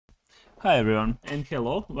Hi everyone and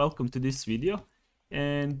hello, welcome to this video.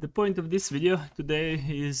 And the point of this video today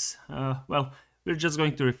is, well, we're just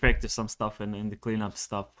going to refactor some stuff and clean up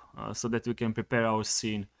stuff so that we can prepare our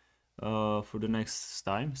scene for the next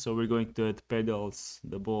time. So we're going to add pedals,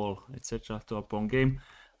 the ball, etc. to our PONG game.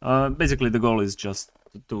 Basically the goal is just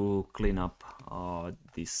to clean up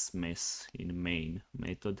this mess in main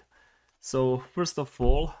method. So first of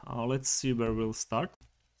all, let's see where we'll start.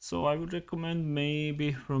 So I would recommend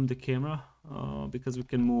maybe from the camera, because we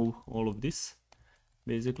can move all of this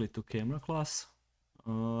basically to camera class.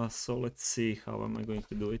 So let's see how am I going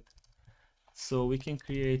to do it. So we can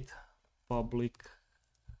create public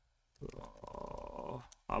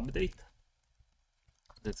update.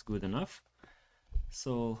 That's good enough.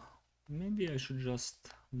 So maybe I should just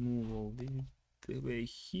move all the way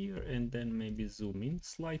here and then maybe zoom in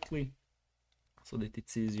slightly so that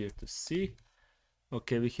it's easier to see.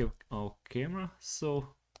 Okay, we have our camera,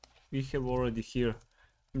 so we have already here.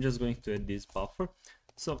 I'm just going to add this buffer.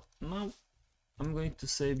 So now I'm going to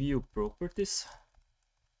say view properties,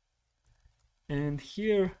 and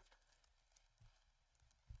here,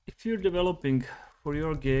 if you're developing for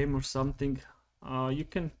your game or something, you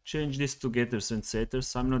can change this to getters and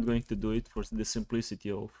setters. I'm not going to do it for the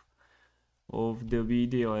simplicity of the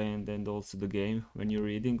video and also the game when you're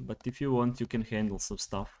reading, but if you want, you can handle some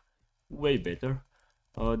stuff way better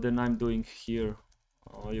than I'm doing here.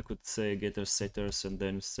 You could say getter setters and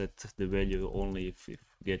then set the value only if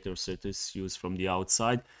getter setters used from the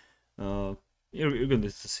outside. You're going to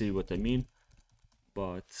see what I mean,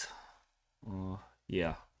 but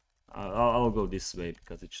yeah, I'll go this way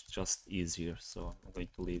because it's just easier. So I'm going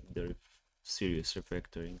to leave the serious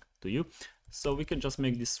refactoring to you. So we can just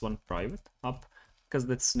make this one private up because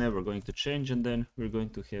that's never going to change, and then we're going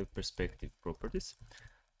to have perspective properties.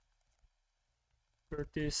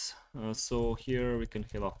 So here we can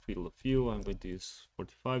have a field of view. I'm going to use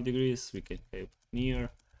 45 degrees. We can have near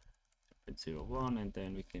 0.01, and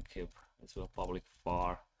then we can have as well public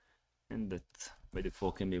far, and that by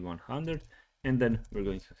default can be 100. And then we're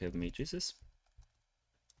going to have matrices.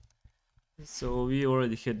 So we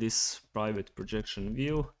already had this private projection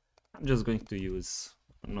view. I'm just going to use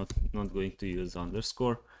not going to use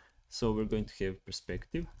underscore. So we're going to have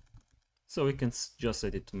perspective. So we can just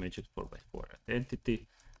set it to matrix 4x4 identity,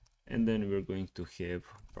 and then we're going to have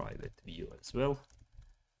private view as well.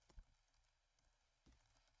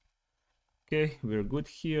 Okay, we're good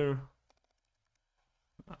here.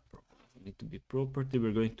 Need to be property.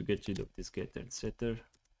 We're going to get rid of this getter and setter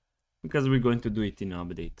because we're going to do it in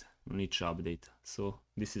update, on each update. So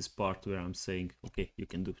this is part where I'm saying, okay, you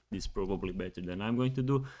can do this probably better than I'm going to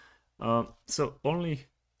do. So only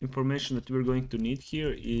information that we're going to need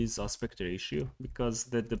here is aspect ratio, because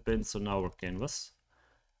that depends on our canvas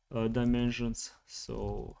dimensions.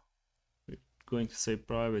 So we're going to say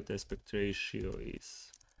private aspect ratio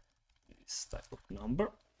is this type of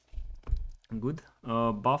number. Good.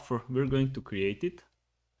 Buffer, we're going to create it,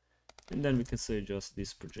 and then we can say just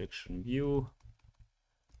this projection view.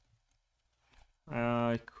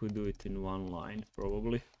 I could do it in one line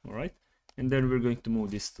probably. All right, and then we're going to move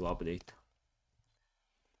this to update.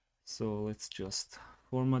 So let's just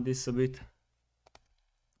format this a bit.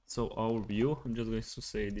 So our view, I'm just going to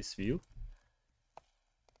say this view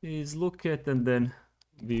is look at, and then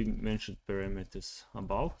we mentioned parameters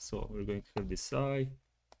above. So we're going to have this eye,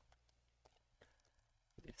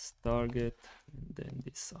 this target, and then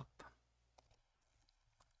this up.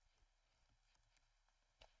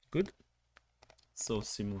 Good. So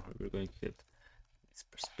similar, we're going to have this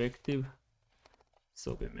perspective.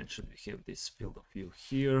 So we mentioned we have this field of view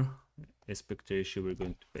here, aspect ratio we're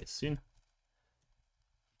going to pass in.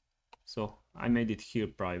 So I made it here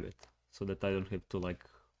private so that I don't have to like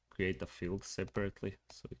create a field separately.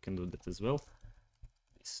 So we can do that as well.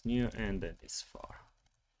 This near and then this far.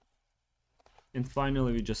 And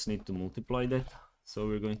finally we just need to multiply that. So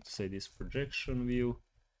we're going to say this projection view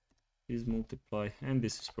is multiply, and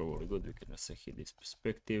this is probably good. We can just say here this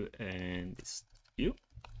perspective and this view.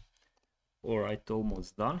 Alright,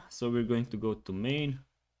 almost done. So we're going to go to main.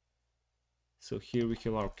 So here we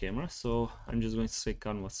have our camera. So I'm just going to say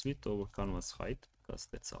canvas width over canvas height because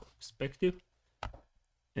that's our perspective.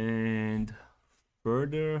 And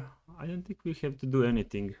further, I don't think we have to do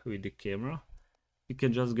anything with the camera. We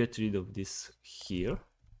can just get rid of this here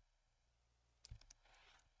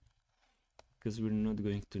because we're not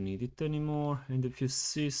going to need it anymore. And if you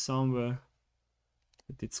see somewhere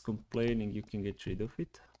that it's complaining, you can get rid of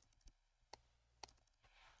it.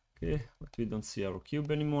 Okay, but we don't see our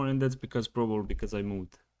cube anymore, and that's probably because I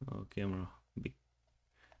moved camera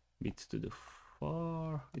bit to the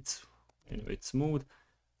far. It's moved.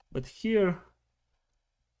 But here,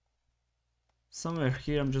 somewhere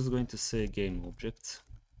here, I'm just going to say game objects.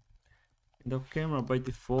 And the camera by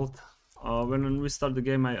default, when we start the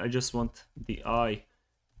game, I just want the eye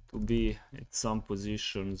to be at some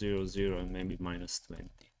position 0, 0 and maybe -20.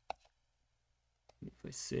 If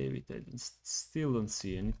I save it, I still don't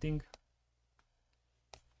see anything.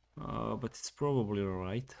 But it's probably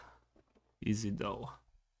right. Is it though?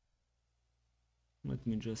 Let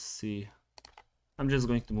me just see. I'm just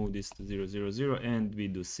going to move this to 0, 0, 0 and we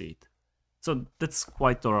do see it. So that's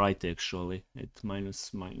quite alright actually. At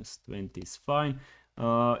 -20 is fine.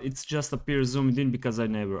 It's just appears zoomed in because I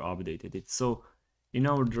never updated it. So in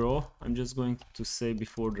our draw, I'm just going to say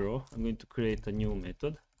before draw, I'm going to create a new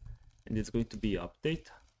method and it's going to be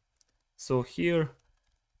update. So here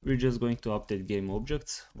we're just going to update game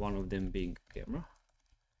objects, one of them being camera.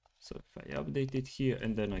 So if I update it here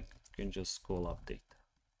and then I can just call update.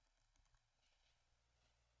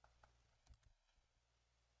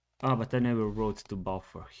 But I never wrote to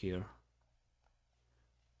buffer here.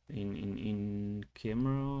 In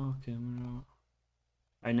camera,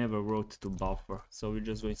 I never wrote to buffer. So we're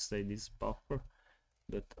just going to say this buffer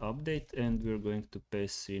dot update and we're going to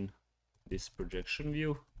pass in this projection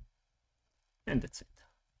view. And that's it.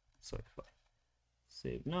 So if I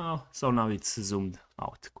save now, so now it's zoomed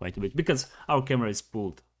out quite a bit because our camera is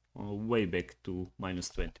pulled way back to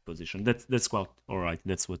 -20 position. That's quite alright.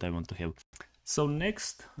 That's what I want to have. So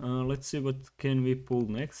next, let's see what can we pull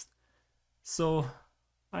next. So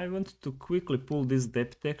I want to quickly pull this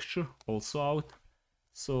depth texture also out.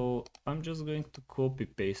 So I'm just going to copy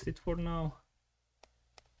paste it for now.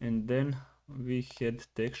 And then we had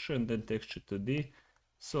texture and then texture 2D.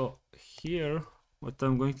 So here, what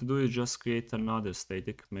I'm going to do is just create another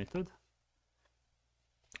static method.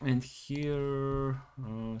 And here,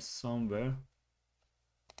 somewhere,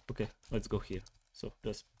 okay, let's go here. So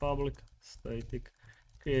just public static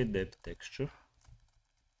create depth texture.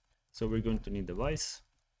 So we're going to need device.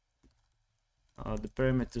 The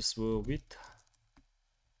parameters were width,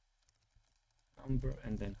 number,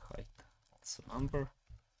 and then height. Also number.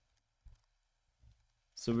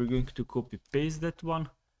 So we're going to copy paste that one,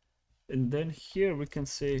 and then here we can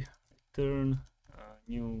say turn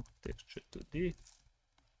new texture 2D.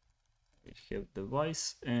 We have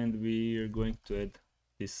device, and we are going to add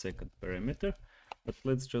this second parameter. But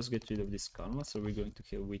let's just get rid of this canvas. So we're going to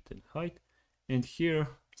have width and height. And here,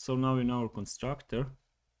 so now in our constructor,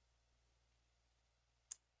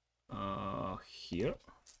 here,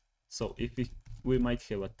 so if we might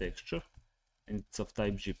have a texture, and it's of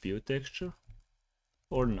type GPU texture,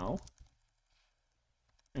 or null.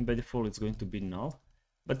 And by default, it's going to be null.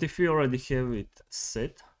 But if we already have it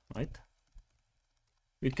set, right,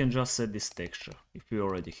 we can just set this texture if we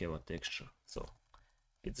already have a texture. So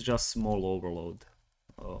it's just small overload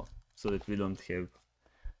so that we don't have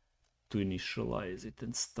to initialize it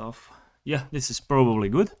and stuff. Yeah, this is probably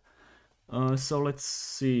good. So let's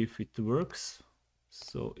see if it works.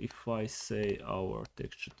 So if I say our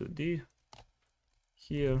texture 2D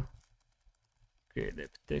here, create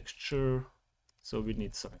depth texture. So we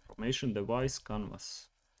need some information, device, canvas,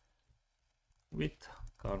 width,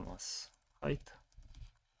 canvas, height.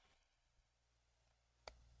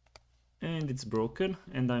 And it's broken,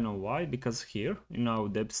 and I know why, because here in our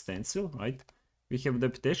depth stencil, right, we have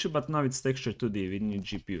depth texture, but now it's texture 2D, we need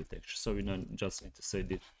GPU texture, so we just need to say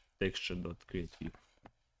the texture.create view.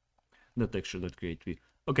 The texture.create view.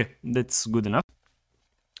 Okay, that's good enough.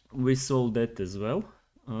 We solved that as well.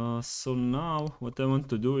 So now what I want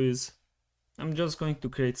to do is I'm just going to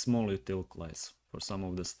create small util class for some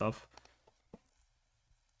of the stuff.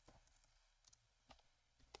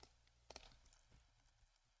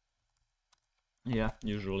 Yeah,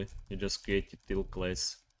 usually you just create util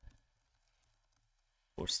class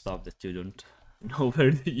for stuff that you don't know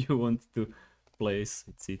where you want to place.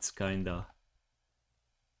 It's kinda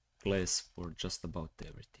class for just about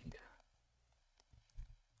everything.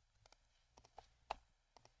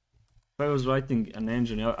 If I was writing an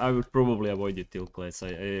engine, I would probably avoid util class.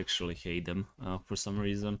 I actually hate them for some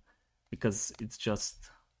reason, because it's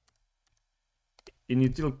just in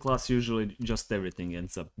util class usually just everything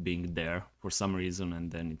ends up being there for some reason,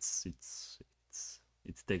 and then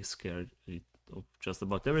it takes care of just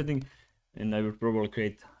about everything. And I will probably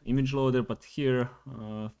create image loader, but here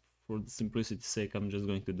for the simplicity's sake I'm just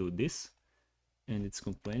going to do this, and it's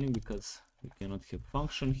complaining because we cannot have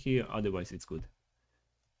function here, otherwise it's good.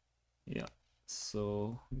 Yeah,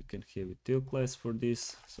 so we can have util class for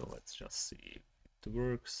this, so let's just see if it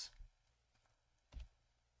works.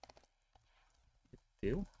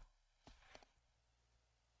 Util.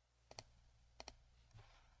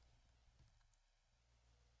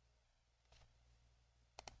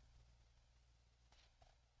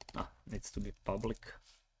 needs to be public,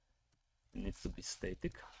 it needs to be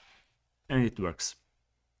static, and it works.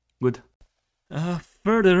 Good.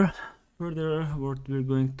 Further, what we're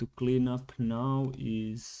going to clean up now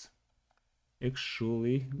is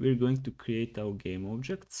actually we're going to create our game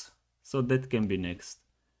objects, so that can be next.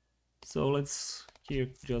 So let's here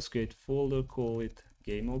just create folder, call it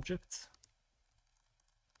game objects,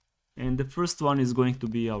 and the first one is going to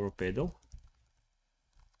be our pedal.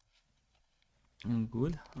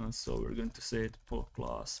 Good. So we're going to say it for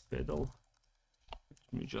class pedal.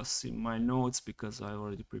 Let me just see my notes because I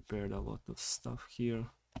already prepared a lot of stuff here.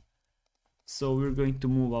 So we're going to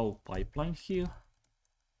move our pipeline here.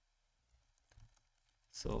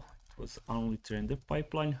 So it was unlit render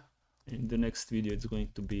pipeline. In the next video it's going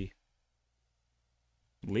to be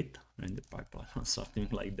lit render pipeline or something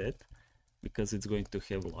like that, because it's going to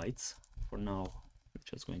have lights. For now we're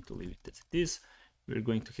just going to leave it as it is. We're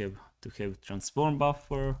going to have transform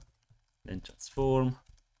buffer, then transform.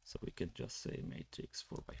 So we can just say matrix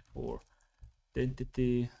 4x4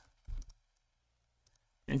 identity.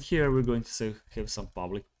 And here we're going to say have some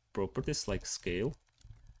public properties like scale.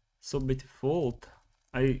 So by default,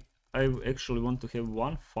 I actually want to have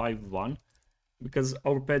 151 because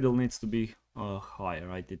our pedal needs to be higher,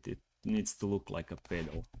 right? It needs to look like a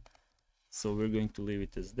pedal. So we're going to leave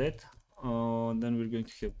it as that. Then we're going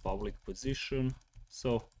to have public position.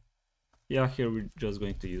 So yeah, here we're just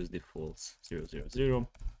going to use defaults 0, 0, 0.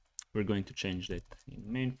 We're going to change that in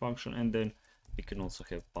main function, and then we can also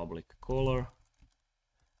have public color.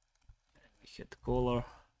 We had color,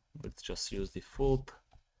 let's just use default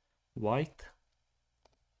white.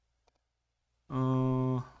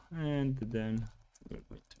 And then we're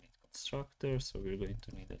going to need constructor, so we're going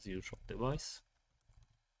to need as usual device.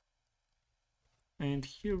 And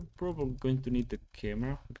here we're probably going to need the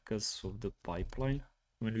camera because of the pipeline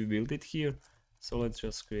when we build it here. So let's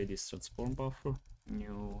just create this transform buffer,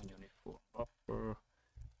 new uniform buffer.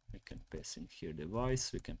 We can pass in here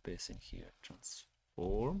device, we can pass in here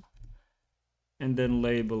transform, and then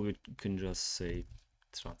label we can just say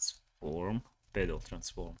transform, pedal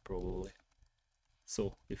transform probably.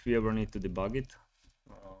 So if we ever need to debug it,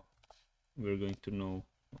 we're going to know.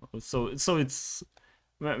 So it's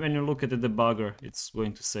when you look at the debugger, it's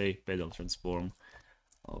going to say pedal transform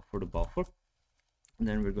for the buffer. And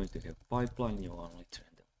then we're going to have pipeline, new unlit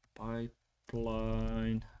render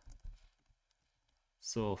pipeline.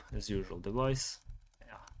 So as usual device,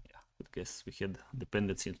 yeah, I guess we had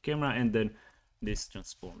dependency on camera, and then this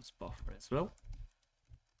transforms buffer as well.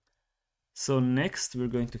 So next we're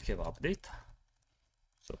going to have update.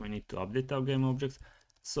 So we need to update our game objects.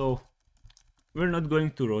 So we're not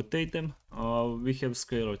going to rotate them. We have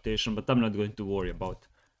scale rotation, but I'm not going to worry about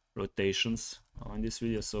rotations in this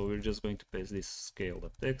video. So we're just going to paste this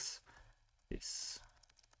scale.x, this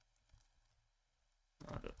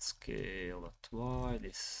scale.y,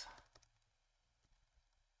 this.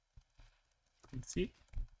 Let's see.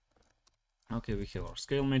 Okay, we have our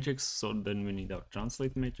scale matrix, so then we need our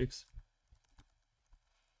translate matrix.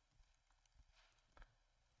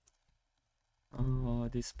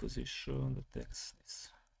 This position, the text, this.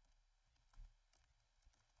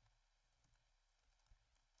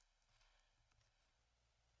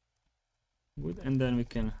 Good, and then we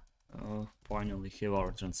can finally have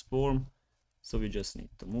our transform. So we just need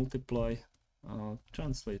to multiply,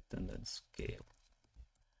 translate, and then scale.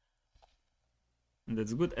 And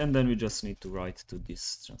that's good. And then we just need to write to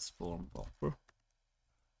this transform buffer.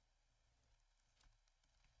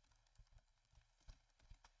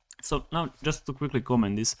 So now just to quickly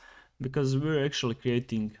comment this, because we're actually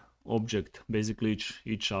creating object basically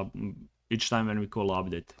each time when we call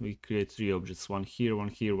update, we create 3 objects, one here, one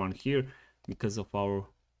here, one here, because of our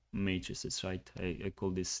matrices, right? I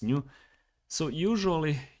call this new. So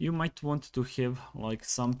usually you might want to have like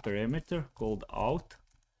some parameter called out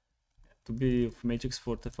to be of matrix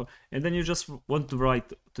 44, and then you just want to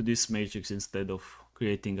write to this matrix instead of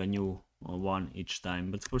creating a new one each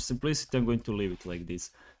time. But for simplicity, I'm going to leave it like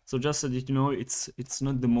this. So just so that you know, it's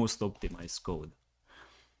not the most optimized code.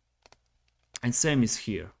 And same is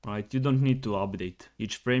here, right? You don't need to update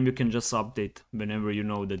each frame. You can just update whenever you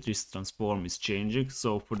know that this transform is changing.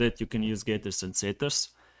 So for that, you can use getters and setters.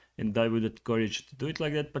 And I would encourage you to do it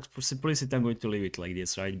like that, but for simplicity I'm going to leave it like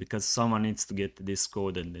this, right? Because someone needs to get this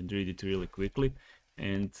code and read it really quickly.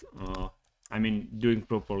 And I mean, doing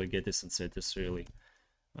properly getters and setters really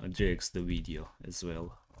drags the video as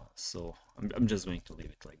well. So I'm just going to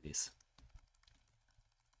leave it like this.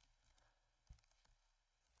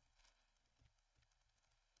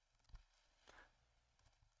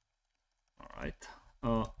 All right.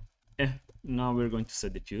 now we're going to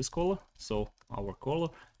set diffuse color, so our color,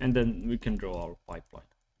 and then we can draw our pipeline.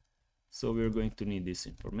 So we're going to need this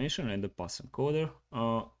information and the pass encoder.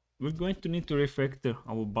 We're going to need to refactor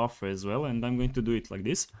our buffer as well, and I'm going to do it like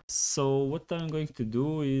this. So what I'm going to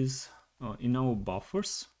do is in our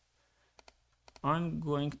buffers, I'm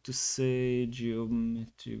going to say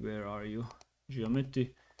geometry. Where are you?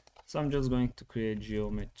 Geometry. So I'm just going to create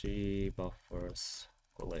geometry buffers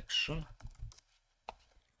collection.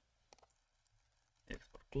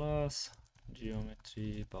 Export class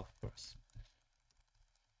geometry buffers.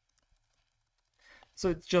 So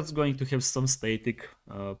it's just going to have some static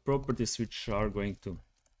properties which are going to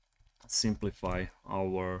simplify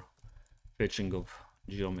our fetching of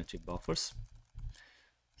geometry buffers.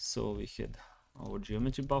 So we had our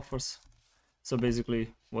geometry buffers. So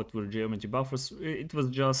basically what were geometry buffers? It was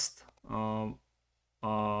just where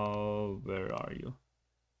are you?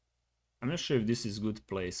 I'm not sure if this is good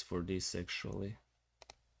place for this actually.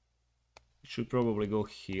 It should probably go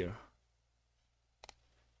here.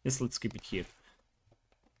 Yes, let's keep it here.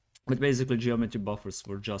 But basically geometry buffers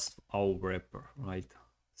were just our wrapper, right?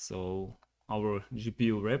 So our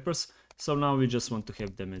GPU wrappers. So now we just want to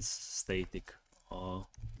have them as static.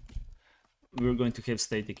 We're going to have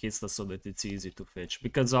static instance so that it's easy to fetch,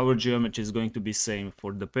 because our geometry is going to be same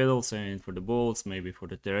for the pedals and for the bolts, maybe for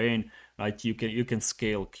the terrain, right? You can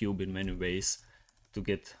scale cube in many ways to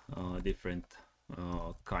get different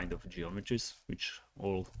kind of geometries, which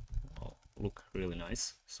all look really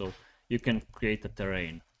nice. So you can create a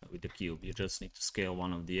terrain with the cube. You just need to scale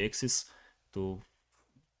one of the axes to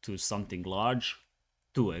something large,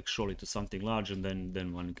 to something large, and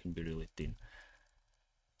then one can be really thin.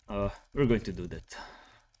 We're going to do that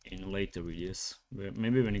in later videos.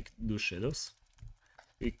 Maybe when we do shadows,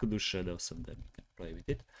 we could do shadows and then we can play with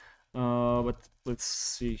it. But let's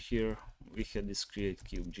see here. We had this create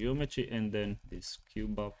cube geometry and then this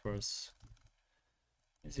cube buffers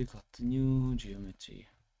is equal to new geometry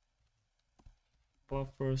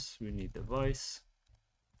buffers. We need device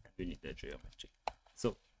and we need the geometry.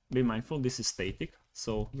 So be mindful, this is static,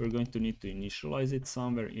 so we're going to need to initialize it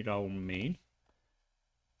somewhere in our main,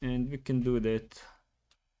 and we can do that,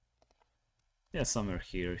 yeah, somewhere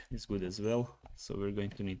here is good as well. So we're going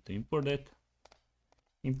to need to import that,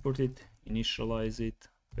 import it, initialize it,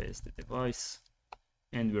 paste the device,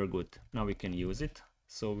 and we're good. Now we can use it.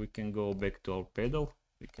 So we can go back to our pedal,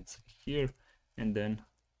 we can say here, and then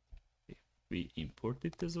if we import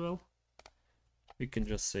it as well, we can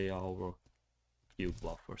just say our cube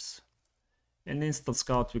buffers. And instance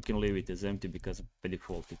scout, we can leave it as empty because by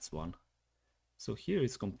default it's 1. So here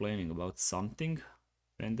it's complaining about something.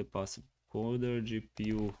 Render pass encoder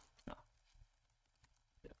GPU. No.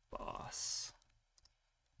 The pass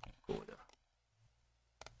encoder.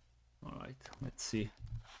 Alright, let's see.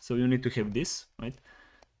 So you need to have this, right?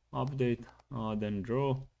 Update, then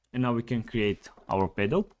draw. And now we can create our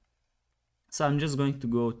pedal. So I'm just going to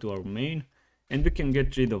go to our main, and we can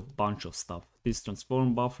get rid of a bunch of stuff. These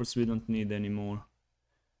transform buffers we don't need anymore.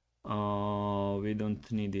 We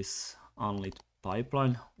don't need this unlit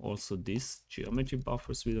pipeline. Also this geometry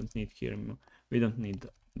buffers we don't need here anymore. We don't need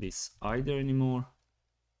this either anymore.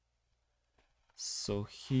 So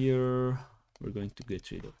here we're going to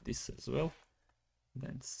get rid of this as well.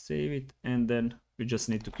 Then save it, and then we just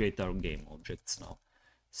need to create our game objects now.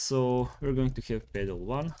 So we're going to have pedal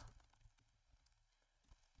 1.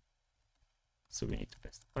 So we need to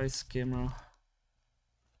pass the ice camera.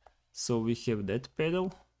 So we have that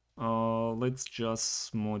pedal. Let's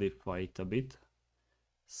just modify it a bit.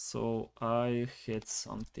 So I had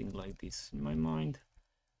something like this in my mind.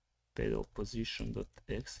 Pedal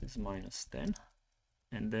position.x is -10,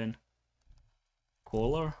 and then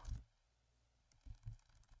color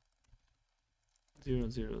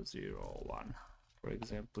 0001. For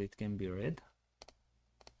example, it can be red.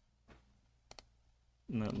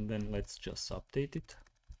 And then let's just update it.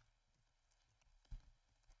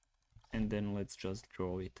 And then let's just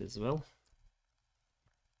draw it as well.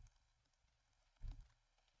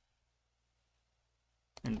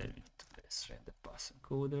 And then we need to pass render pass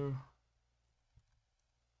encoder.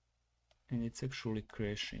 And it's actually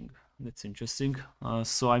crashing. That's interesting.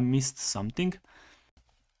 So I missed something.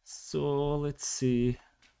 So let's see.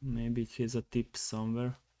 Maybe it has a tip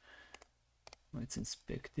somewhere. Let's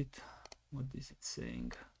inspect it. What is it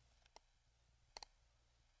saying?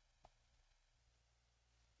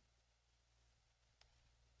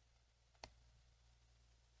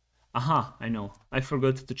 Aha, I know. I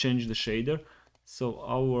forgot to change the shader. So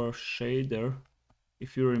our shader,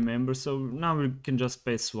 if you remember, so now we can just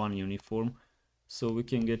pass one uniform. So we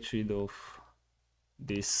can get rid of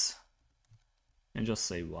this and just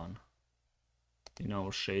say 1. in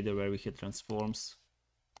our shader where we had transforms.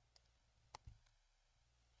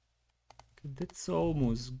 Okay, that's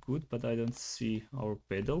almost good, but I don't see our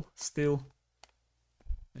pedal still.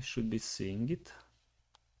 I should be seeing it.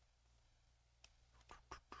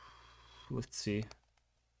 Let's see.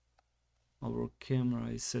 Our camera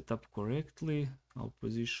is set up correctly. Our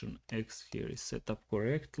position X here is set up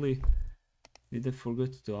correctly. Did I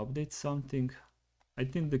forget to update something? I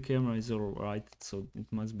think the camera is alright, so it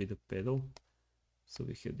must be the pedal. So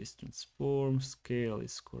we have this transform, scale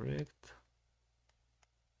is correct.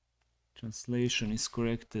 Translation is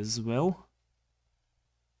correct as well.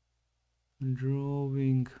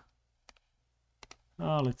 Drawing.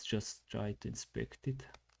 Let's just try to inspect it.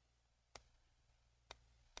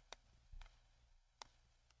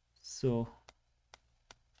 So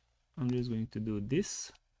I'm just going to do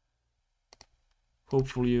this.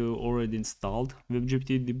 Hopefully you already installed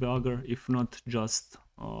WebGPU debugger. If not, just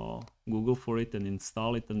Google for it and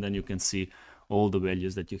install it, and then you can see all the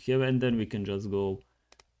values that you have, and then we can just go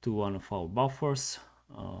to one of our buffers.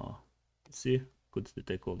 See, could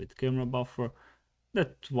detect all that camera buffer.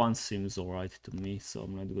 That one seems alright to me, so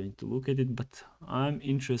I'm not going to look at it, but I'm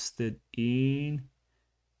interested in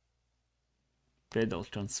pedal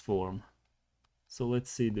transform. So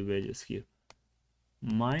let's see the values here.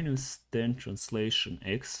 -10 translation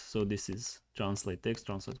X, so this is translate X,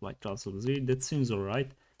 translate Y, translate Z. That seems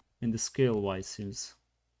alright, and the scale Y seems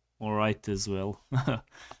alright as well.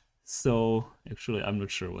 So actually I'm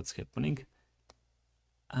not sure what's happening.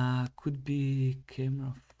 Could be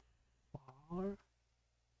camera far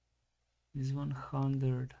is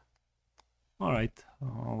 100. Alright,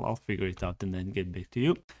 I'll figure it out and then get back to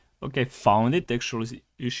you. Okay, found it. Actually, the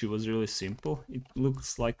issue was really simple. It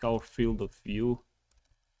looks like our field of view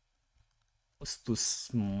was too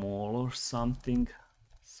small or something,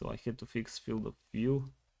 so I had to fix field of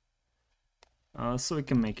view. So we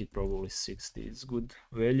can make it probably 60 is good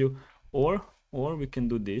value, or we can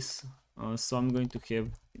do this. So I'm going to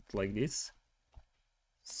have it like this.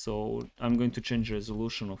 So I'm going to change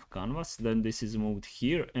resolution of canvas, then this is moved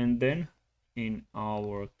here, and then in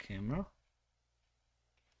our camera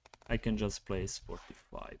I can just place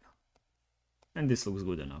 45, and this looks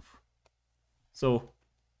good enough. So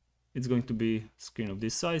it's going to be screen of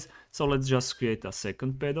this size. So let's just create a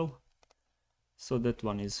second pedal. So that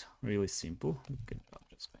one is really simple. I'm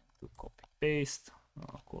just going to copy paste,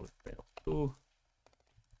 call it pedal 2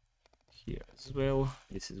 here as well.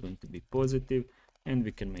 This is going to be positive, and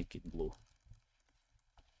we can make it blue.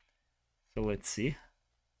 So let's see.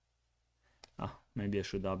 Maybe I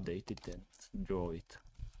should update it and draw it.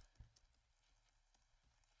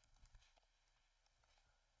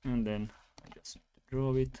 And then I just need to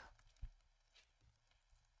draw it.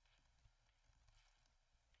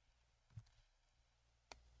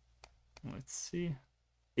 Let's see.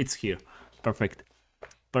 It's here. Perfect.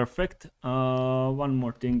 Perfect. One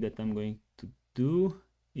more thing that I'm going to do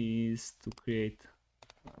is to create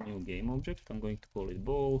a new game object. I'm going to call it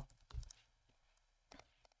ball.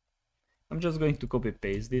 I'm just going to copy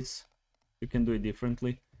paste this. You can do it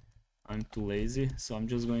differently. I'm too lazy, so I'm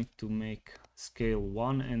just going to make scale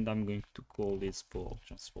 1, and I'm going to call this ball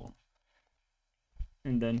transform.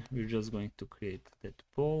 And then we're just going to create that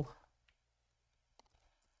ball.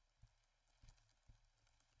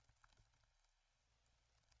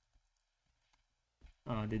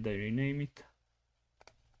 Did I rename it?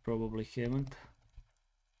 Probably haven't.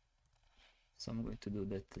 So I'm going to do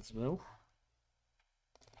that as well.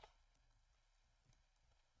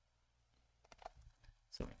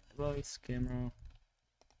 So device, camera,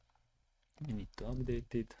 we need to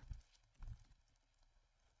update it.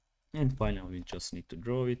 And finally we just need to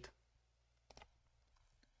draw it.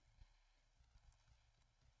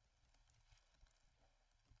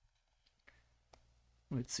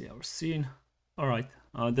 Let's see our scene. Alright,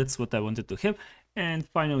 that's what I wanted to have. And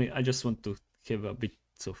finally I just want to have a bit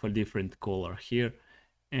of a different color here.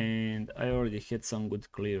 And I already had some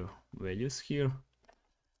good clear values here.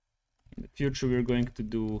 In the future we're going to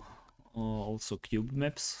do also cube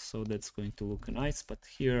maps, so that's going to look nice, but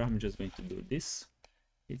here I'm just going to do this.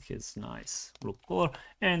 It has nice blue color,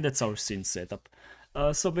 and that's our scene setup.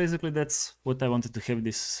 So basically that's what I wanted to have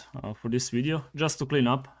this for this video, just to clean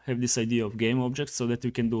up, have this idea of game objects so that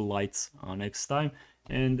we can do lights next time.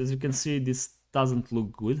 And as you can see, this doesn't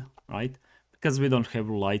look good, right? Because we don't have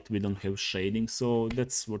light, we don't have shading, so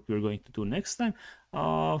that's what we're going to do next time.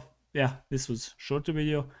 Yeah, this was shorter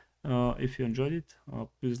video. If you enjoyed it,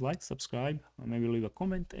 please like, subscribe, maybe leave a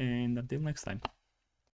comment, and until next time.